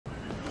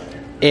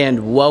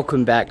And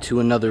welcome back to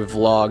another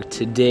vlog.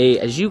 Today,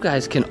 as you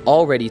guys can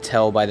already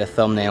tell by the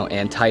thumbnail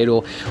and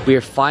title, we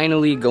are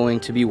finally going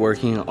to be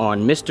working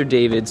on Mr.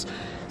 David's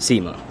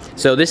Cima.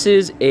 So this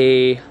is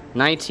a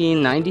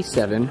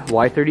 1997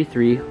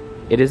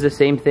 Y33. It is the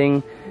same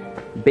thing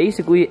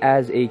basically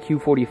as a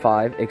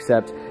Q45,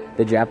 except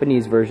the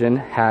Japanese version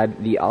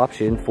had the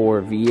option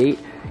for V8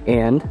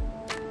 and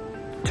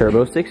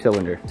turbo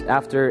 6-cylinder.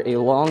 After a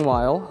long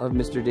while of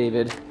Mr.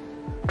 David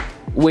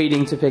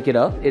waiting to pick it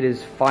up, it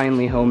is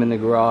finally home in the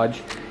garage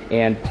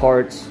and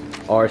parts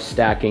are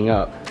stacking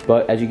up.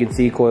 But as you can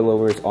see,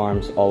 coilovers,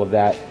 arms, all of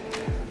that.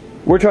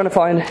 We're trying to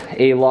find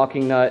a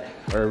locking nut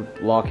or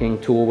locking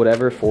tool,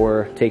 whatever,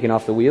 for taking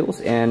off the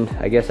wheels, and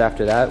I guess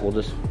after that we'll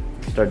just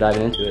start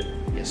diving into it.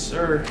 Yes,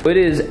 sir. It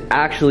is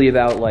actually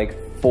about like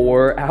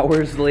 4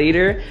 hours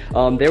later.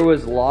 There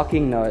was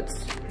locking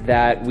nuts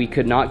that we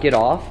could not get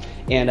off,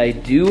 and I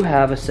do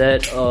have a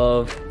set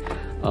of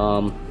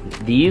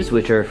these,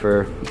 which are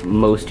for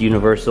most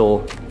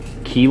universal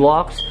key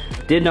locks.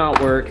 Did not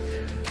work.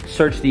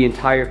 Searched the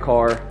entire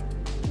car,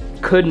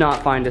 could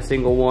not find a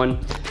single one.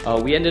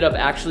 We ended up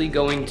actually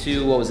going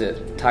to, what was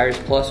it, Tires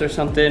Plus or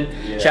something.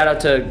 Yeah. Shout out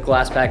to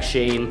Glassback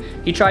Shane.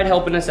 He tried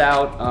helping us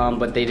out,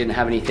 but they didn't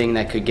have anything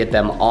that could get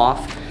them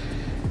off.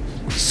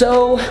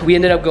 So we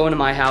ended up going to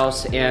my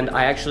house, and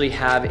I actually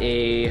have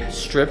a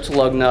stripped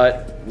lug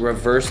nut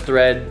reverse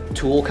thread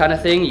tool kind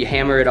of thing. You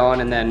hammer it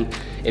on and then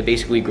it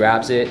basically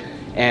grabs it,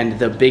 and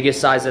the biggest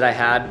size that I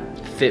had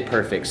fit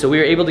perfect. So we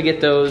were able to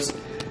get those.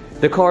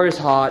 The car is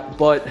hot,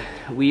 but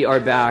we are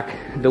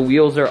back. The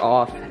wheels are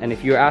off, and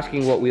if you're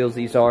asking what wheels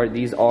these are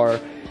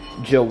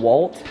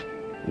DeWalt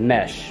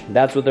mesh.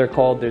 That's what they're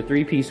called. They're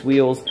 3-piece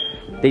wheels.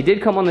 They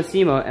did come on the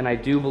Cima, and I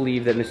do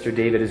believe that Mr.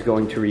 David is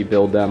going to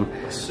rebuild them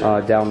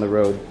down the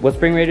road. What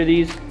spring rate are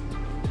these?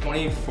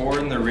 24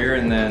 in the rear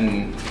and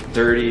then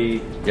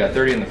 30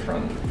 in the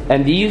front.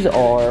 And these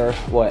are,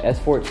 what,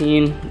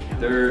 S14?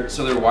 They're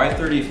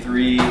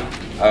Y33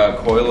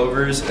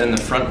 coilovers, and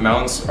the front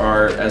mounts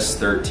are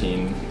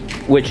S13.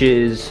 Which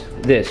is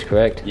this,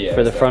 correct? Yeah.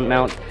 For the front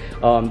mount.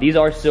 These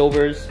are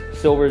silvers.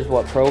 Silvers,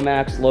 what, Pro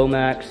Max, Low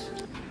Max?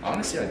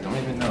 Honestly, I don't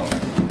even know.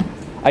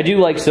 I do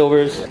like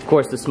silvers. Of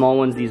course, the small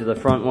ones, these are the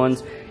front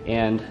ones,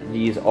 and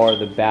these are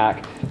the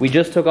back. We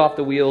just took off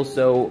the wheels,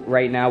 so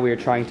right now we are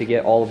trying to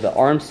get all of the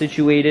arms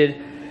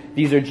situated.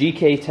 These are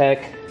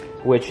Gktech,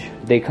 which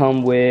they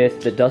come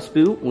with the dust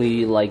boot.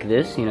 We like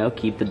this, you know,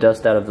 keep the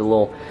dust out of the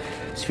little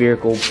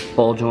spherical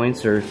ball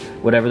joints or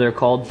whatever they're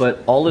called.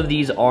 But all of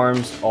these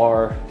arms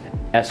are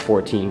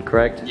S14,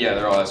 correct? Yeah,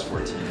 they're all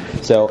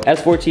S14. So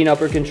S14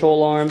 upper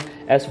control arm,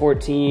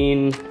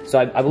 S14, so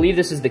I believe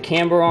this is the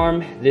camber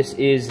arm, this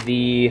is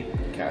the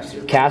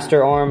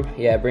caster arm,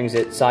 yeah, it brings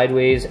it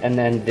sideways, and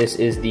then this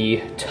is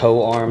the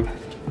toe arm.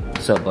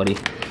 What's up, buddy?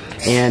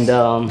 And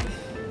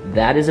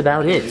that is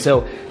about it.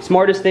 So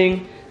smartest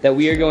thing that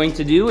we are going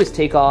to do is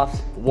take off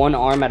one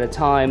arm at a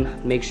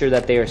time, make sure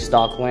that they are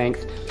stock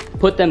length,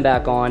 put them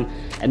back on,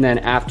 and then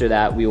after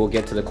that we will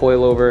get to the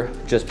coilover,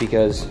 just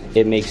because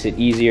it makes it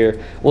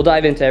easier. We'll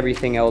dive into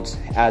everything else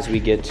as we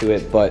get to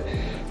it, but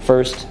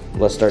first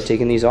let's start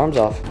taking these arms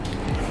off.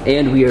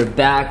 And we are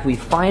back. We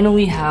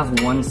finally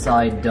have one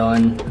side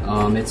done.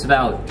 It's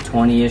about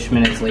 20-ish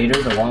minutes later.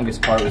 The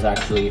longest part was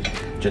actually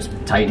just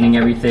tightening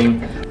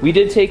everything. We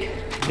did take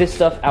this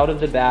stuff out of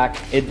the back.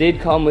 It did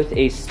come with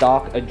a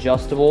stock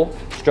adjustable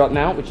strut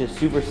mount, which is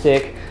super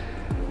sick.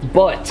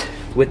 But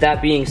with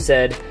that being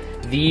said,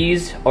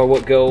 these are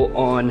what go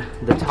on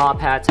the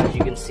top hats. As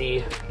you can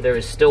see, there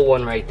is still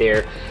one right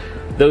there.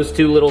 Those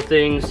two little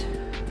things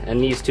and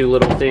these two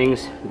little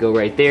things go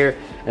right there,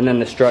 and then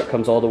the strut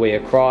comes all the way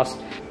across.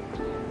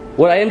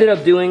 What I ended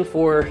up doing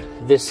for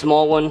this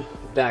small one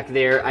back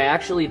there, I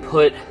actually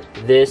put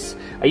this,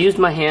 I used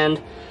my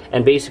hand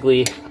and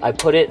basically I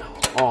put it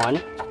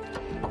on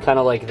kind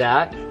of like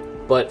that,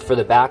 but for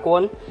the back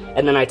one,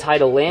 and then I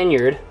tied a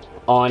lanyard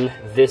on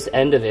this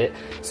end of it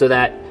so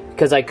that,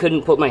 because I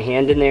couldn't put my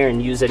hand in there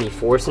and use any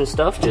force and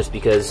stuff just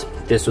because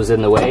this was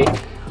in the way,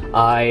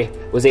 I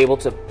was able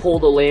to pull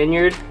the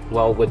lanyard,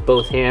 well, with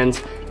both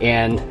hands,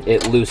 and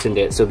it loosened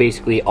it. So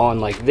basically on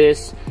like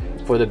this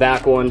for the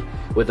back one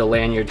with the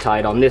lanyard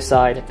tied on this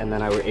side, and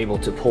then I were able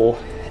to pull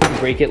and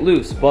break it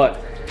loose.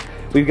 But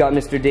we've got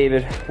Mr.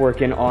 David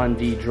working on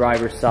the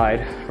driver's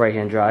side,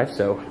 right-hand drive,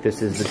 so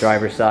this is the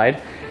driver's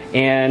side.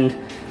 And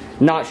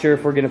not sure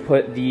if we're gonna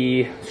put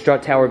the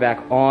strut tower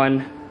back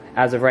on.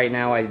 As of right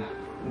now, I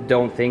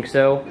don't think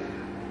so,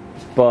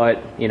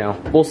 but you know,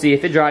 we'll see.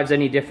 If it drives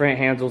any different,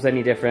 handles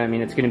any different, I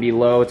mean, it's gonna be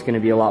low, it's gonna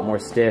be a lot more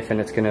stiff, and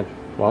it's gonna,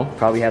 well,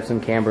 probably have some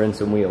camber and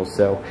some wheels.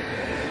 So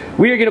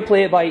we are gonna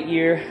play it by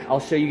ear.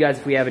 I'll show you guys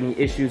if we have any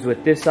issues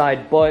with this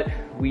side, but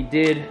we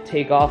did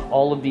take off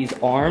all of these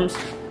arms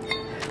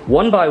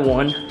one by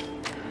one.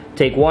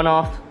 Take one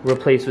off,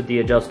 replace with the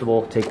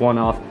adjustable, take one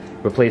off,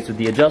 replace with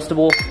the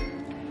adjustable.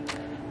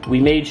 We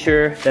made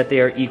sure that they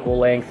are equal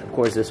length. Of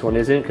course, this one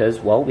isn't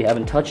because, well, we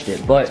haven't touched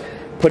it, but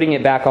putting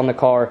it back on the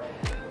car,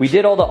 We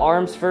did all the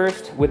arms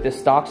first with the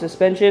stock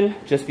suspension,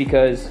 just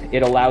because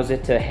it allows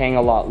it to hang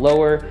a lot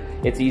lower.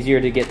 It's easier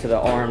to get to the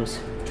arms.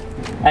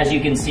 As you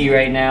can see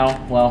right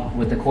now, well,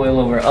 with the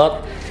coilover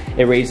up,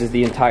 it raises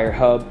the entire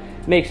hub,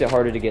 makes it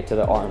harder to get to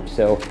the arms.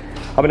 So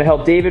I'm gonna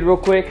help David real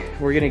quick.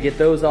 We're gonna get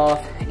those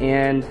off,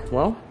 and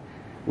well,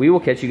 we will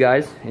catch you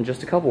guys in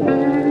just a couple.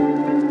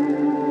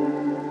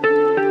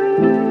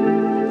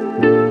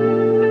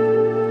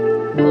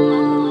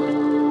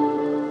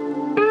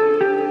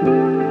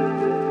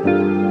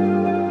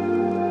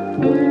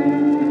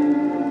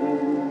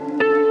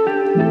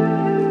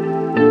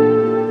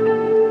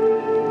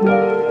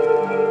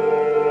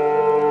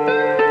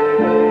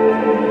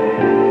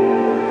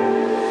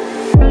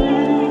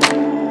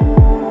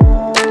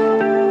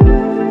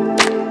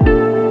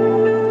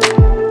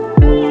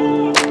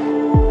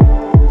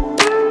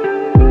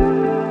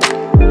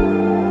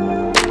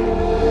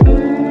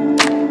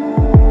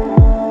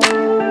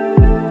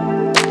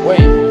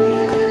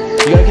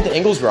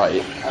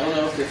 Right. I don't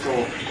know if this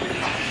will.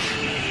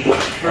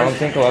 I don't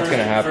think a lot's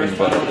gonna happen,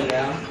 but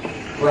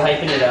we're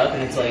hyping it up,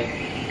 and it's like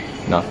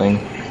nothing.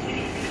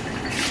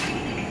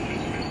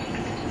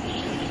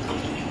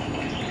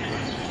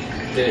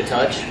 Did it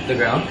touch the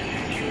ground?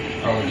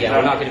 Oh yeah,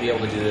 we're not gonna be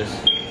able to do this.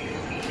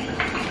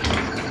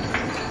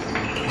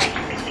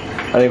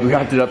 I think we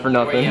wrapped it up for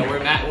nothing. Yeah,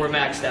 we're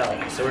maxed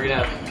out. So we're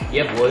gonna have.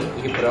 You have wood?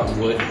 We can put out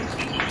wood.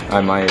 I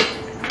might.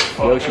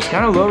 Yo, she's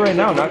kind of low right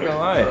now. Not gonna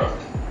lie.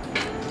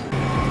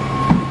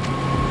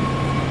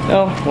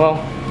 Oh, well,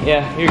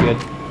 yeah, you're good.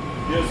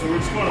 Yeah, so we're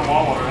just going to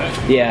Wawa, right?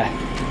 Yeah.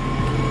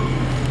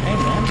 Hey,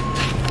 man.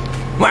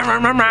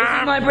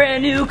 This is my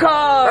brand new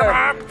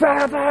car!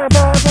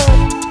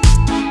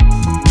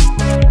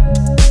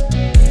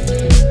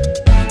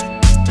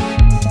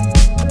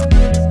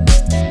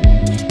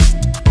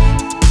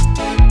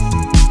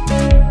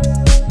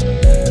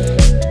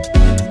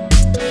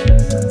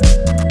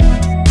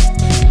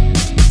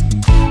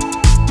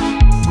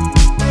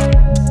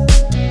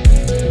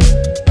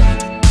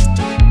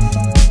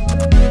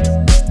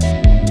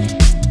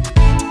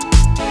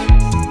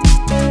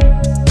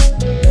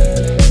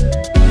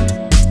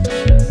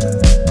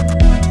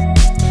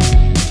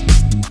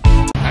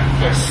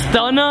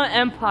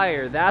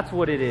 Empire, that's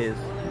what it is.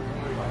 Wait,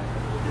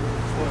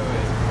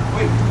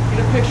 get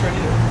a picture. I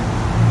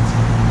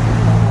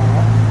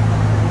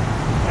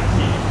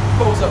need it.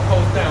 Pose up,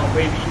 pose down,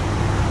 baby.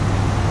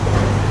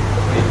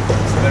 Wait,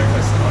 is it better if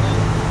I sit on it?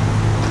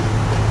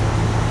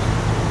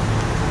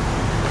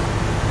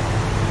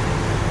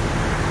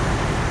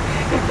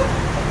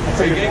 I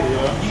took a video.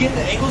 You getting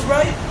the angles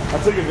right? I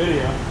took a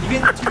video. You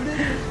getting the tuned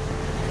in?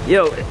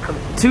 Yo,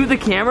 to the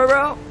camera,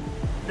 bro?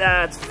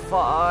 That's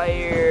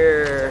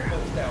fire.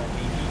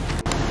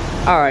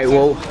 All right,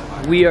 well,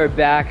 we are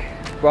back.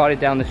 Brought it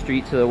down the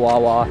street to the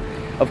Wawa.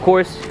 Of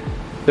course,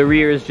 the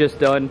rear is just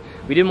done.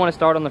 We didn't want to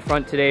start on the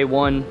front today.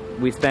 One,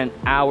 we spent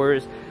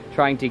hours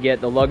trying to get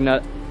the lug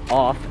nut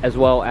off, as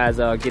well as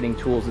getting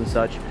tools and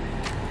such.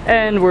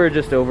 And we're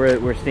just over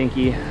it. We're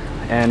stinky,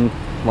 and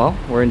well,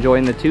 we're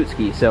enjoying the toot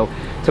ski. So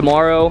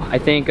tomorrow, I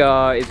think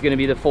it's gonna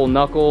be the full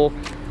knuckle,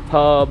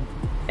 hub,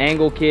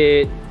 angle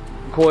kit,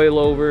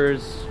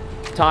 coilovers,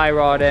 tie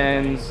rod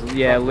ends,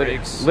 yeah,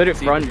 lit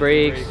front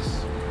brakes,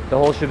 the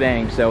whole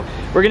shebang. So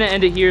we're gonna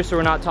end it here so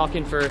we're not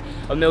talking for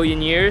a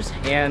million years,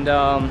 and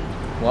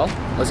well,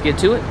 let's get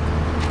to it.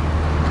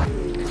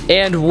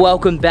 And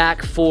welcome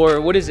back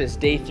for, what is this,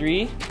 day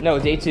 3? No,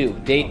 day 2.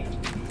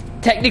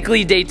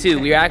 Technically day 2.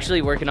 We were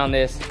actually working on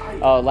this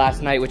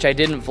last night, which I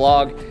didn't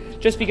vlog,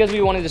 just because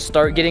we wanted to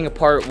start getting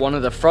apart one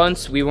of the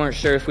fronts. We weren't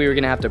sure if we were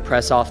gonna have to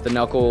press off the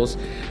knuckles.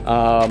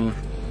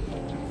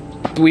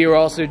 We were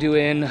also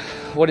doing,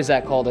 what is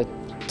that called? A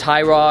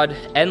tie rod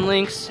end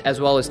links, as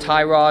well as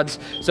tie rods.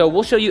 So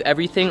we'll show you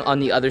everything on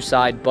the other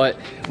side, but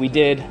we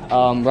did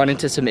run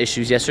into some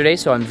issues yesterday,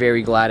 so I'm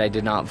very glad I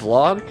did not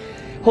vlog.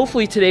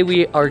 Hopefully today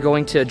we are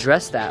going to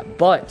address that,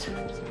 but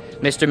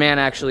Mr. Man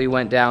actually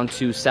went down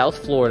to South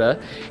Florida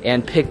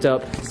and picked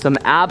up some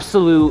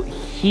absolute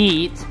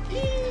heat.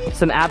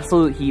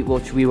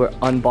 Which we were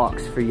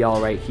unboxed for y'all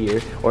right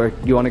here. Or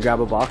you want to grab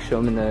a box, show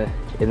them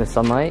in the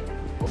sunlight?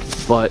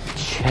 But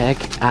check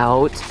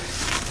out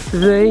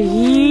the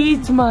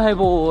heat, my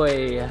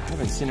boy. I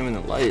haven't seen him in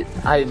the light.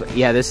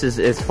 Yeah,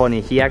 it's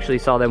funny. He actually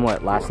saw them,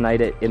 what, last night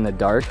in the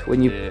dark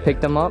when you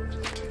picked them up?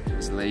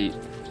 It's late.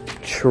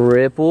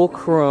 Triple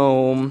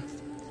chrome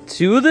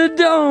to the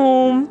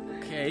dome.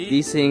 Okay.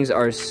 These things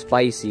are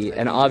spicy,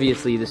 and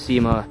obviously the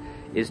Cima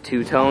is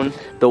two-tone.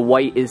 The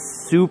white is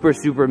super,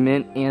 super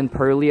mint and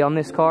pearly on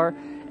this car.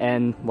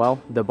 And, well,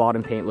 the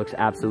bottom paint looks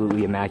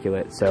absolutely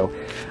immaculate. So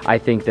I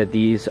think that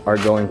these are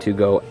going to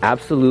go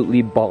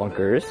absolutely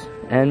bonkers.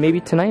 And maybe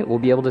tonight we'll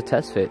be able to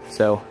test fit.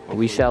 So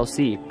we shall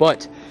see.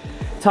 But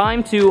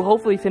time to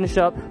hopefully finish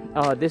up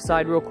this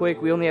side real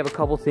quick. We only have a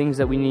couple things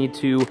that we need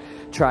to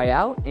try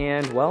out.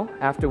 And, well,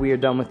 after we are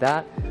done with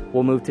that,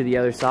 we'll move to the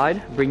other side,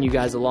 bring you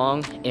guys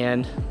along,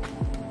 and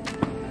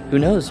who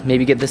knows,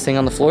 maybe get this thing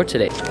on the floor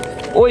today.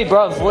 Oi,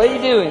 bruv, what are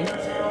you doing?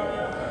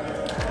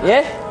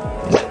 Yeah?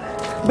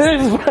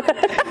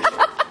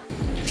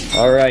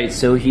 All right,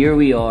 so here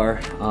we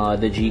are.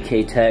 The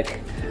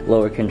Gktech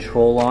lower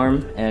control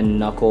arm and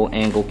knuckle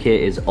angle kit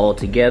is all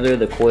together.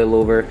 The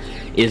coilover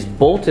is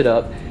bolted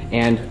up,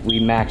 and we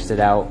maxed it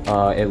out,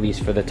 at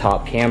least for the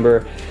top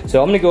camber.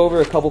 So I'm gonna go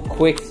over a couple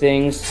quick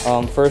things.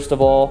 First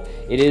of all,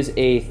 it is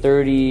a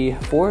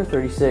 34,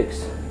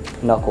 36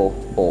 knuckle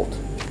bolt.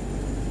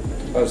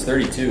 Oh, it's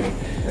 32.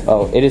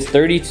 Oh, it is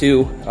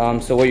 32.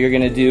 So what you're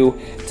gonna do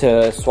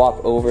to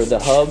swap over the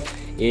hub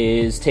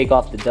is take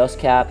off the dust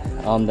cap.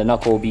 The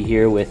knuckle will be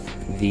here with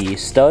the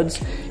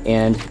studs,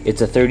 and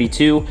it's a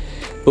 32.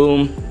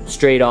 Boom,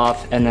 straight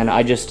off, and then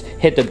I just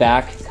hit the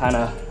back kind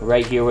of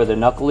right here where the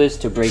knuckle is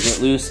to break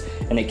it loose,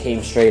 and it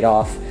came straight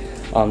off.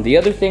 The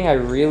other thing I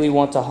really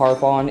want to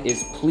harp on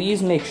is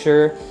please make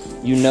sure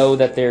you know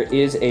that there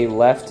is a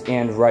left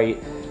and right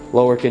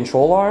lower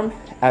control arm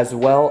as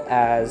well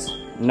as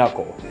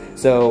knuckle.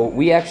 So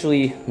we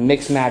actually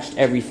mix matched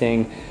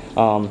everything.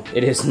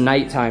 It is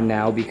nighttime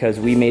now because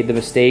we made the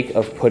mistake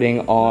of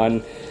putting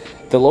on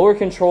the lower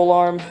control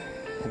arm.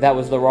 That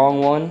was the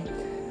wrong one,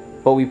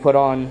 but we put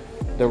on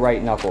the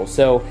right knuckle.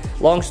 So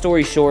long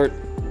story short,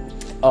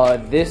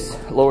 this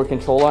lower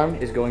control arm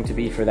is going to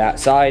be for that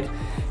side.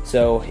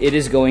 So it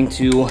is going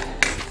to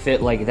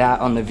fit like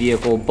that on the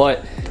vehicle,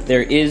 but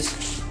there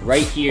is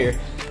right here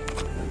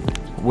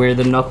where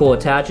the knuckle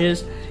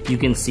attaches, you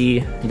can see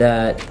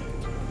that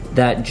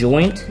that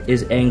joint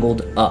is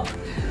angled up.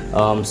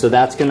 So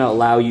that's gonna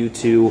allow you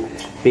to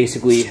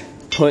basically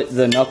put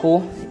the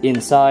knuckle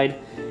inside.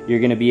 You're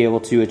gonna be able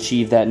to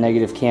achieve that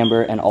negative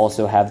camber and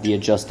also have the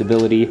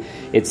adjustability.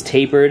 It's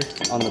tapered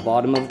on the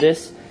bottom of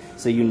this,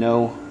 so you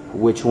know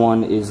which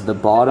one is the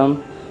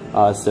bottom.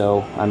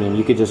 So, I mean,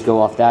 you could just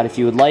go off that if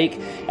you would like.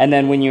 And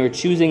then when you're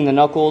choosing the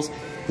knuckles,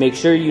 make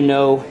sure you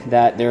know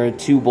that there are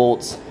two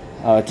bolts,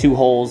 two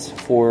holes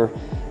for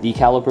the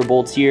caliper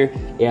bolts here,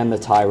 and the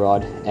tie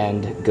rod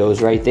end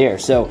goes right there.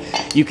 So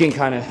you can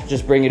kind of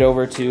just bring it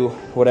over to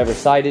whatever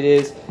side it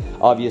is.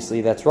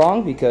 Obviously that's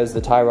wrong because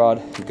the tie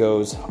rod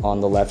goes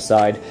on the left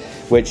side,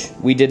 which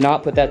we did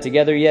not put that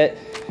together yet.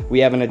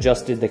 We haven't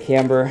adjusted the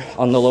camber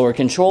on the lower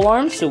control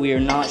arm, so we are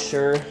not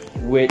sure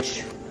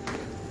which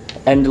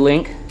end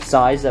link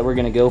size that we're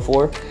gonna go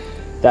for.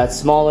 That's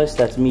smallest,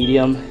 that's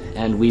medium,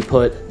 and we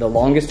put the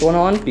longest one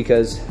on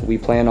because we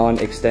plan on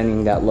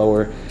extending that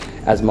lower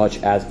as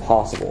much as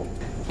possible.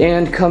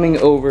 And coming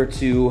over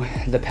to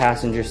the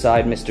passenger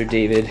side, Mr.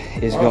 David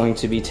is going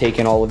to be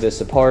taking all of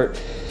this apart.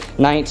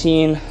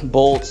 19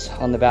 bolts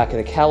on the back of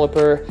the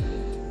caliper,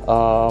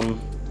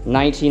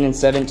 19 and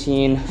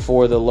 17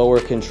 for the lower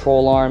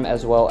control arm,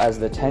 as well as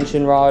the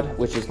tension rod,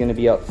 which is going to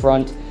be up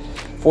front.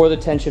 For the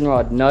tension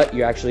rod nut,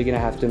 you're actually going to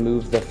have to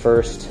move the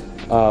first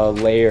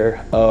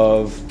layer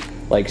of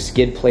like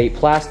skid plate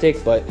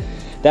plastic, but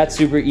that's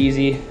super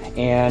easy.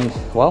 And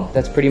well,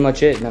 that's pretty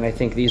much it. And then I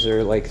think these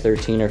are like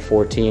 13 or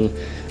 14.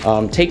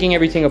 Taking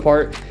everything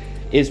apart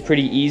is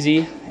pretty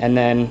easy. And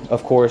then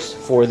of course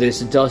for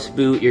this dust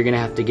boot, you're gonna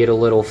have to get a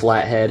little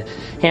flathead,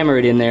 hammer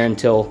it in there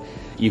until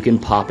you can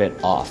pop it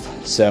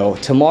off. So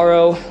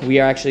tomorrow we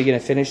are actually gonna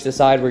finish the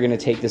side. We're gonna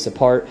take this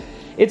apart.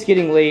 It's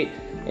getting late,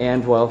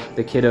 and well,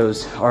 the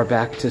kiddos are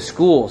back to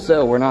school,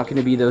 so we're not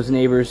gonna be those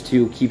neighbors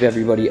to keep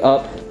everybody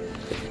up.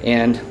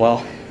 And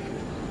well,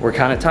 we're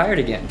kind of tired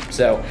again.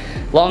 So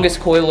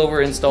longest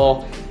coilover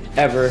install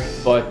ever,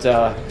 but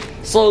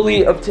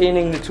slowly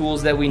obtaining the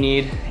tools that we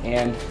need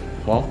and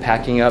well,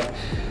 packing up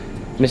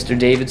Mr.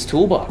 David's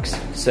toolbox.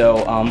 So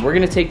we're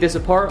gonna take this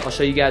apart. I'll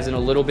show you guys in a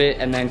little bit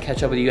and then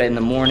catch up with you guys in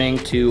the morning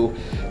to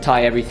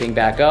tie everything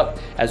back up,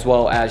 as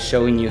well as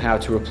showing you how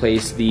to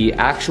replace the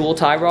actual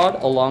tie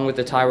rod along with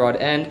the tie rod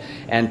end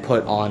and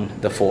put on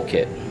the full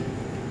kit.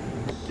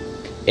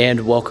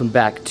 And welcome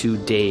back to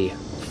day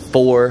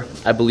 4,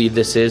 I believe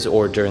this is,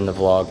 or during the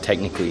vlog,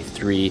 technically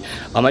 3.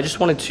 I just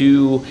wanted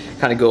to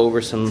kind of go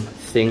over some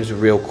things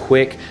real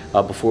quick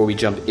before we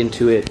jump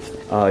into it.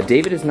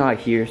 David is not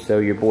here, so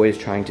your boy is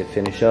trying to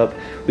finish up.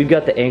 We've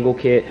got the angle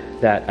kit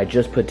that I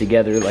just put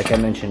together, like I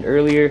mentioned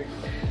earlier.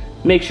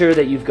 Make sure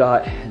that you've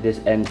got this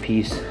end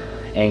piece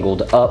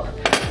angled up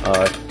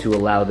to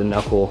allow the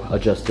knuckle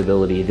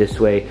adjustability this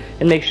way,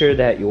 and make sure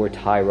that your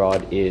tie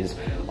rod is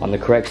on the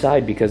correct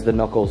side because the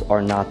knuckles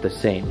are not the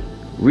same.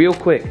 Real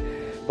quick,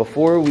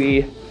 before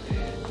we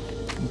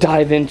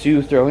dive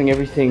into throwing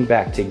everything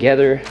back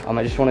together,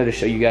 I just wanted to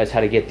show you guys how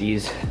to get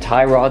these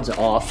tie rods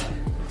off,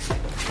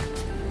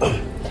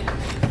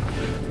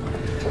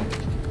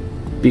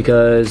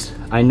 because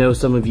I know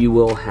some of you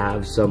will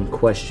have some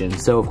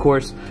questions. So of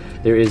course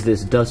there is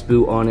this dust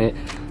boot on it.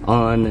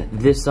 On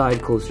this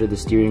side closer to the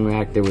steering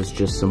rack there was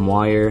just some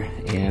wire,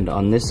 and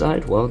on this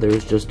side, well, there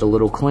was just a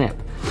little clamp.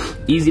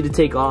 Easy to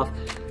take off,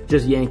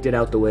 just yanked it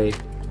out the way.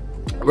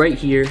 Right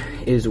here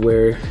is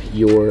where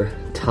your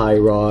tie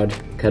rod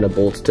kind of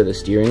bolts to the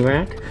steering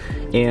rack,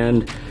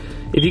 and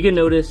if you can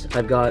notice,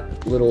 I've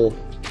got little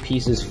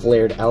pieces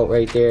flared out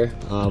right there.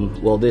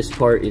 Well, this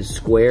part is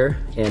square,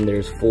 and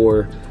there's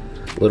 4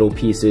 little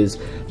pieces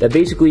that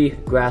basically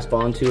grasp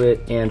onto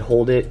it and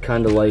hold it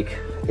kind of like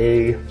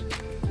a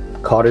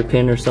cotter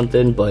pin or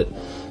something, but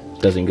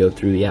doesn't go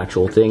through the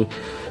actual thing.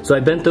 So I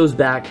bent those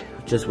back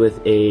just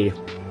with a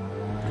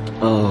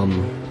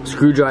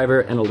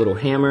screwdriver and a little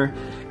hammer,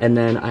 and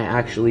then I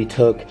actually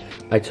took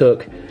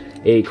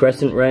a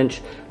crescent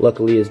wrench,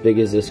 luckily as big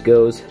as this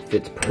goes,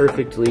 fits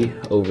perfectly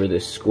over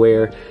this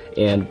square,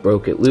 and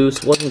broke it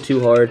loose. Wasn't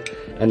too hard,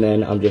 and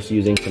then I'm just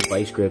using some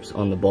vice grips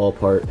on the ball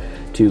part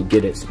to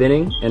get it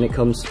spinning, and it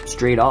comes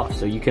straight off.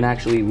 So you can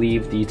actually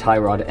leave the tie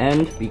rod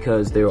end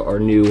because there are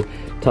new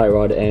tie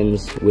rod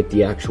ends with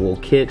the actual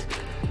kit,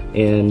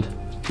 and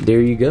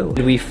there you go.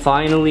 We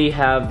finally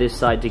have this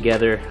side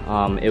together.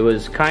 It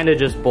was kind of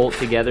just bolt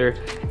together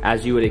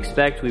as you would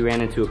expect. We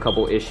ran into a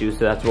couple issues,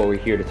 so that's what we're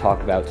here to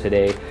talk about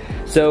today.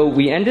 So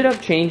we ended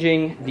up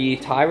changing the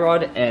tie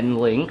rod end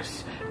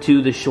links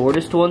to the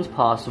shortest ones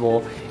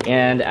possible,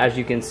 and as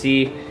you can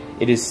see,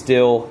 it is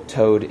still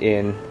towed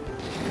in,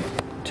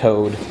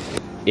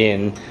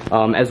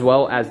 as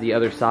well as the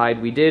other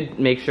side. We did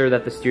make sure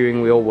that the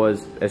steering wheel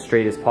was as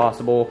straight as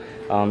possible,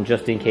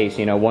 just in case,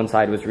 you know, one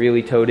side was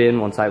really towed in,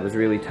 one side was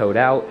really towed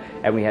out,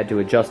 and we had to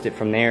adjust it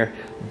from there.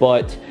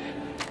 But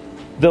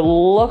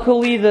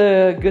luckily,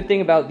 the good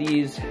thing about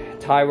these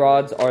tie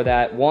rods are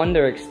that, one,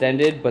 they're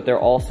extended, but they're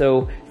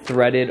also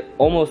threaded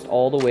almost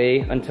all the way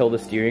until the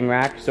steering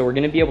rack, so we're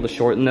going to be able to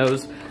shorten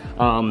those.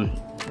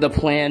 The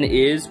plan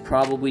is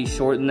probably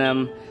shorten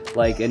them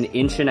like 1.5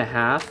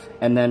 inches,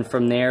 and then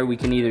from there we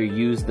can either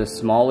use the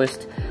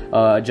smallest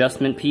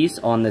adjustment piece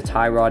on the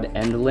tie rod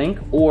end link,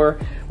 or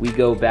we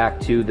go back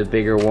to the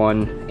bigger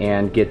one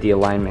and get the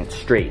alignment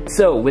straight.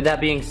 So with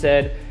that being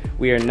said,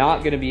 we are not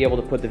going to be able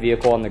to put the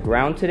vehicle on the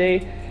ground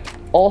today,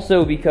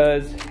 also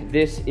because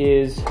this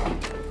is,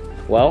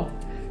 well,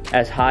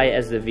 as high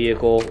as the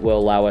vehicle will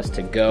allow us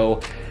to go.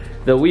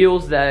 The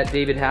wheels that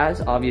David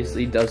has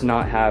obviously does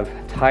not have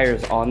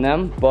tires on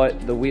them,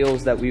 but the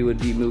wheels that we would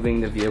be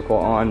moving the vehicle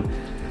on,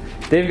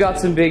 they've got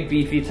some big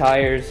beefy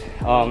tires,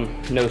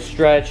 no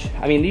stretch.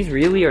 I mean, these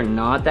really are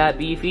not that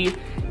beefy.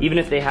 Even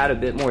if they had a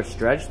bit more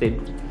stretch, they'd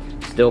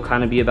still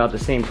kind of be about the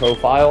same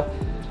profile,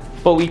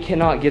 but we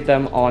cannot get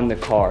them on the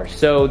car.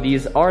 So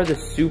these are the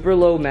super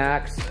low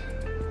max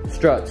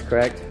struts,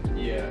 correct?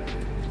 Yeah.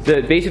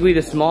 Basically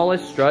the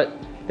smallest strut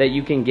that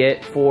you can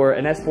get for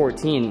an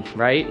S14,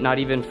 right? Not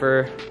even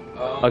for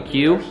a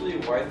Q? Actually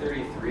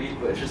Y33,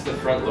 but it's just the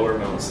front lower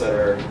mounts that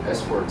are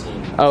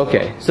S14.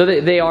 Okay, so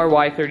they are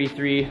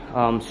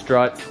Y33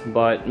 struts,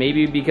 but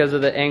maybe because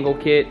of the angle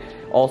kit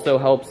also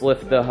helps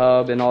lift the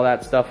hub and all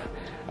that stuff.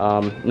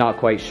 Not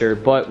quite sure,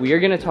 but we are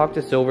gonna talk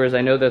to Silvers.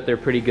 I know that they're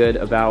pretty good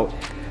about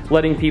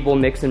letting people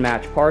mix and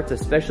match parts,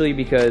 especially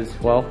because,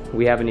 well,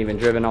 we haven't even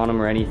driven on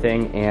them or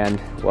anything, and,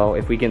 well,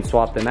 if we can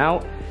swap them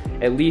out,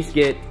 at least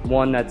get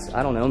one that's,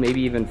 I don't know,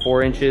 maybe even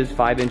 4 inches,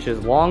 5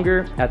 inches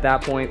longer. At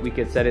that point, we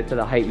could set it to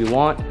the height we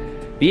want,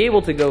 be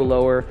able to go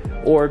lower,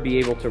 or be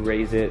able to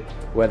raise it,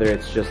 whether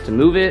it's just to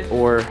move it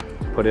or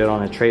put it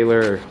on a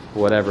trailer or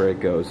whatever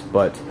it goes.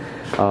 But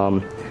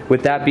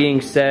with that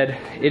being said,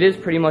 it is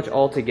pretty much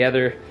all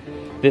together.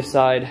 This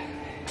side,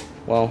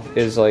 well,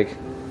 is like,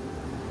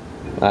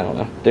 I don't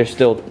know, there's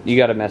still, you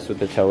gotta mess with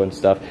the toe and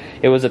stuff.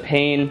 It was a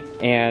pain,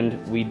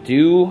 and we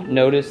do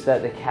notice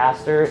that the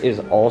caster is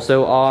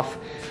also off.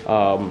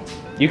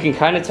 You can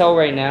kind of tell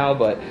right now,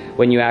 but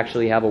when you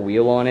actually have a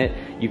wheel on it,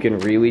 you can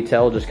really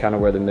tell just kind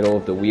of where the middle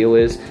of the wheel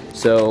is.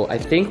 So I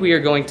think we are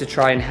going to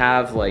try and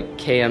have like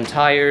KM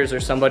tires or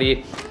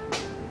somebody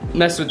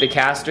mess with the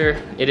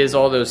caster. It is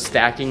all those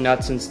stacking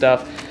nuts and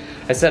stuff.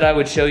 I said I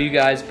would show you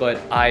guys,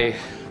 but I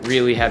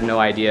really have no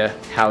idea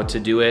how to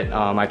do it.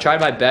 I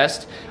tried my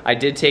best. I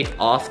did take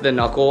off the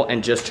knuckle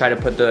and just try to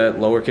put the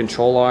lower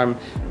control arm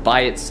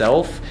by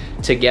itself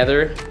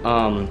together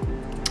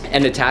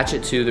and attach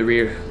it to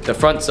the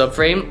front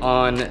subframe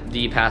on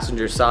the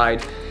passenger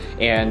side,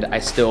 and I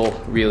still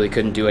really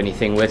couldn't do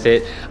anything with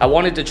it. I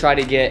wanted to try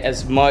to get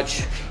as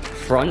much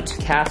front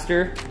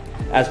caster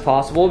as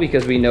possible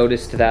because we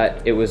noticed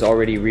that it was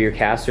already rear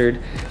castered.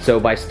 So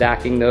by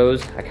stacking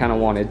those, I kind of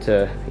wanted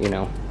to, you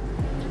know,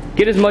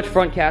 get as much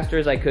front caster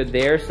as I could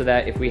there so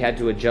that if we had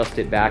to adjust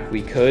it back,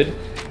 we could,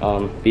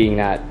 being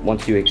that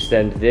once you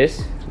extend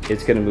this,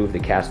 it's gonna move the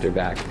caster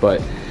back.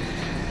 But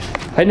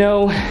I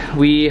know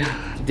we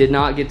did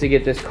not get to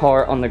get this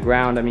car on the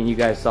ground. I mean, you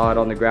guys saw it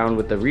on the ground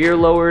with the rear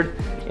lowered,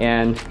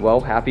 and well,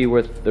 happy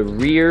with the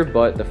rear,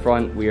 but the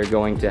front we are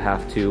going to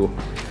have to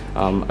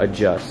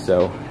adjust.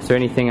 So is there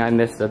anything I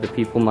missed that the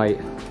people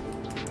might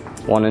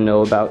want to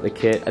know about the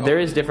kit? There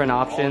is different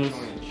options.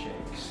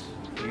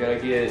 You gotta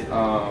get,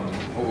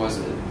 what was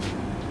it?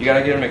 You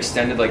gotta get them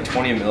extended like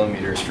 20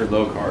 millimeters for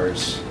low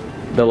cars.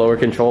 The lower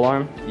control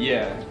arm?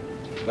 Yeah.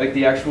 Like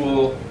the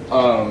actual,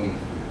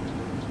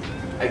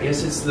 I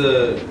guess it's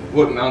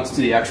what mounts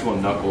to the actual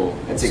knuckle.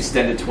 It's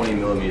extended 20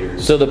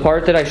 millimeters. So the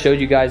part that I showed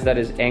you guys that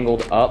is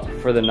angled up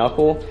for the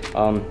knuckle,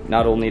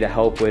 not only to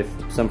help with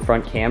some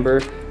front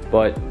camber,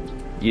 but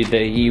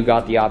you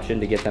got the option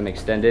to get them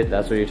extended.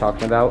 That's what you're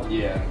talking about?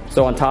 Yeah.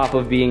 So on top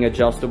of being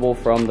adjustable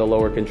from the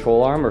lower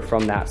control arm or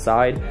from that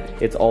side,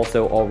 it's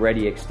also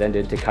already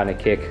extended to kind of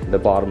kick the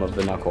bottom of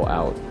the knuckle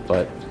out.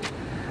 But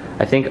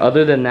I think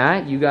other than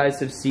that, you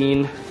guys have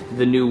seen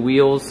the new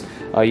wheels.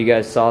 You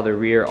guys saw the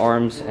rear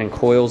arms and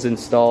coils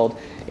installed,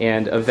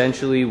 and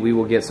eventually we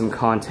will get some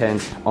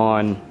content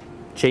on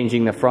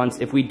changing the fronts.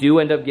 If we do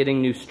end up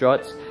getting new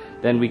struts,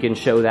 then we can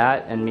show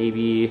that, and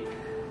maybe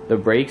the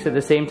brakes at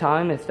the same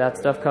time if that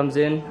stuff comes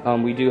in.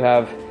 We do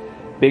have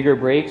bigger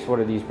brakes. What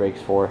are these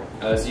brakes for?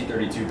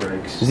 Z32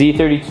 brakes.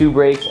 Z32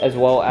 brakes, as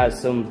well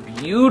as some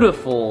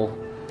beautiful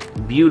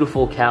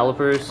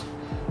calipers.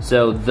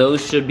 So those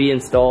should be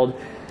installed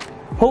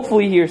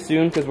hopefully here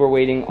soon, because we're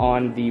waiting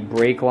on the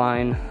brake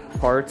line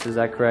parts. Is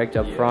that correct?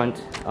 Up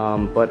front.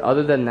 But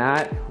other than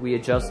that, we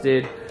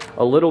adjusted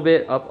a little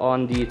bit up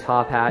on the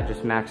top hat,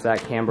 just maxed that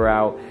camber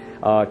out.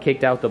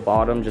 Kicked out the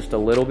bottom just a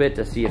little bit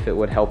to see if it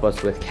would help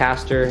us with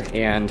caster,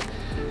 and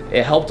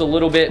it helped a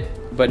little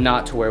bit, but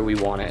not to where we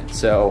want it.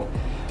 So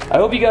I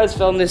hope you guys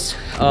found this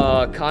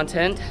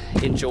content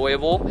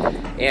enjoyable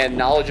and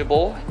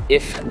knowledgeable.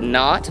 If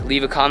not,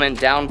 leave a comment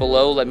down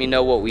below. Let me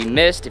know what we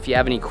missed. If you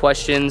have any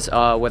questions,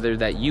 whether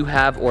that you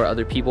have or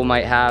other people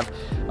might have,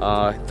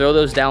 throw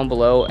those down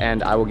below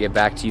and I will get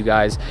back to you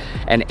guys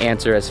and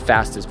answer as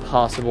fast as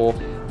possible.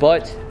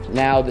 But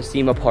now the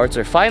Cima parts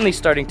are finally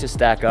starting to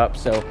stack up,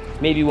 so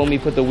maybe when we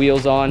put the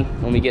wheels on,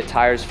 when we get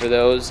tires for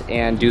those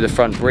and do the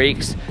front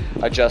brakes,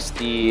 adjust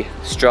the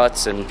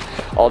struts and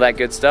all that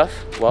good stuff,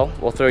 well,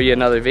 we'll throw you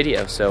another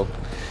video. So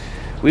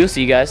we will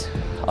see you guys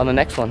on the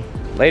next one.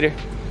 Later.